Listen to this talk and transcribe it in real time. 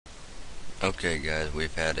Okay guys,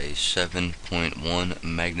 we've had a 7.1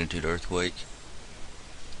 magnitude earthquake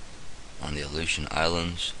on the Aleutian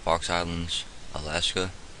Islands, Fox Islands, Alaska.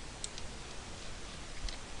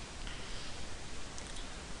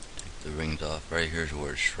 Take the rings off. Right here's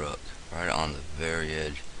where it struck, right on the very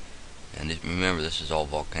edge. And remember, this is all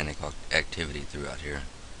volcanic activity throughout here.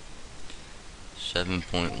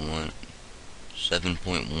 7.1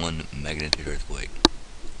 magnitude earthquake.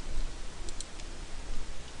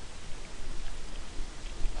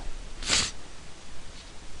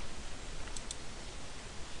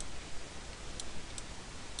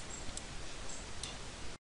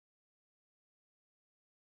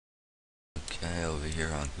 Okay, over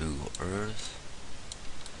here on Google Earth.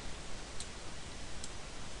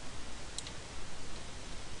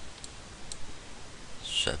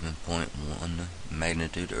 .1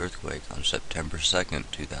 magnitude earthquake on September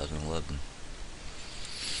 2nd, 2011.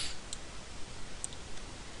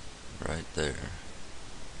 Right there.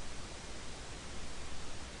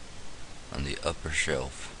 On the upper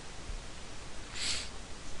shelf.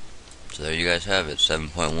 So there you guys have it,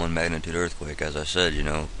 7.1 magnitude earthquake. As I said, you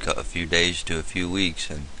know, a few days to a few weeks,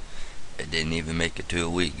 and it didn't even make it to a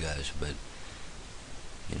week, guys. But,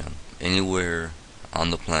 you know, anywhere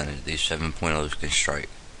on the planet, these 7.0s can strike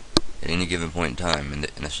at any given point in time, and a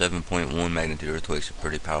 7.1 magnitude earthquake is a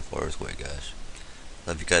pretty powerful earthquake, guys.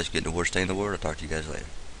 Love you guys. Getting the worst day in the world. I'll talk to you guys later.